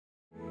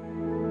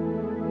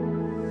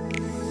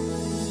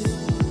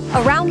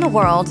Around the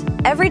world,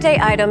 everyday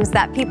items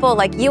that people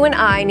like you and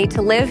I need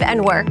to live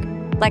and work,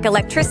 like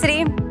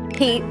electricity,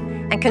 heat,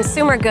 and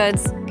consumer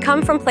goods,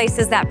 come from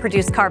places that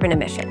produce carbon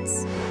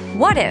emissions.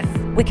 What if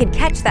we could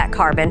catch that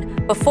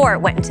carbon before it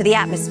went into the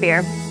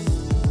atmosphere?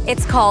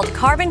 It's called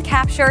Carbon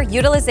Capture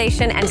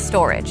Utilization and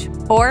Storage,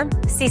 or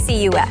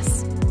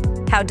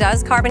CCUS. How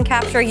does carbon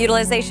capture,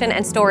 utilization,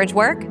 and storage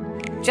work?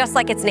 Just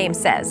like its name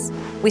says,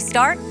 we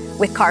start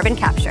with carbon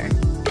capture.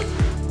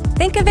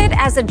 Think of it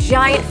as a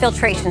giant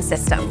filtration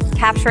system,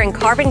 capturing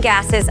carbon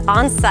gases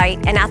on site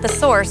and at the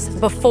source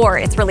before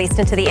it's released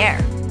into the air.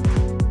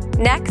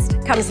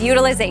 Next comes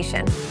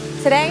utilization.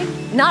 Today,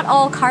 not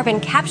all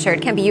carbon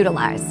captured can be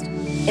utilized.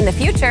 In the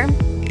future,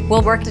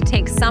 we'll work to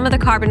take some of the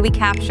carbon we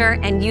capture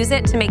and use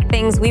it to make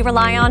things we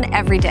rely on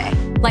every day,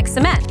 like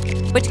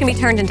cement, which can be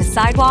turned into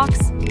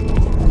sidewalks,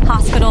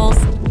 hospitals,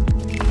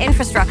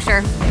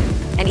 infrastructure,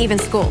 and even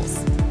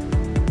schools.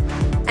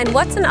 And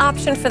what's an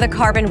option for the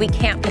carbon we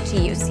can't put to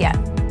use yet?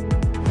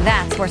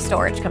 That's where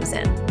storage comes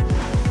in.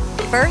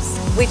 First,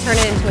 we turn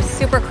it into a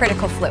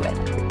supercritical fluid.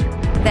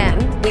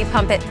 Then, we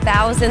pump it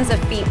thousands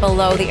of feet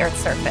below the Earth's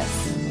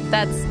surface.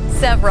 That's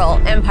several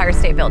Empire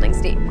State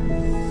Buildings deep.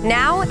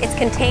 Now, it's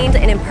contained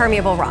in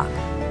impermeable rock,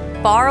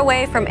 far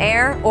away from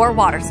air or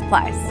water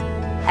supplies.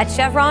 At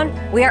Chevron,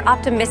 we are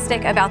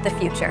optimistic about the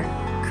future,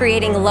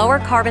 creating lower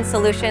carbon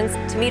solutions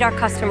to meet our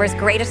customers'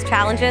 greatest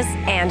challenges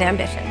and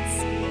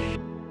ambitions.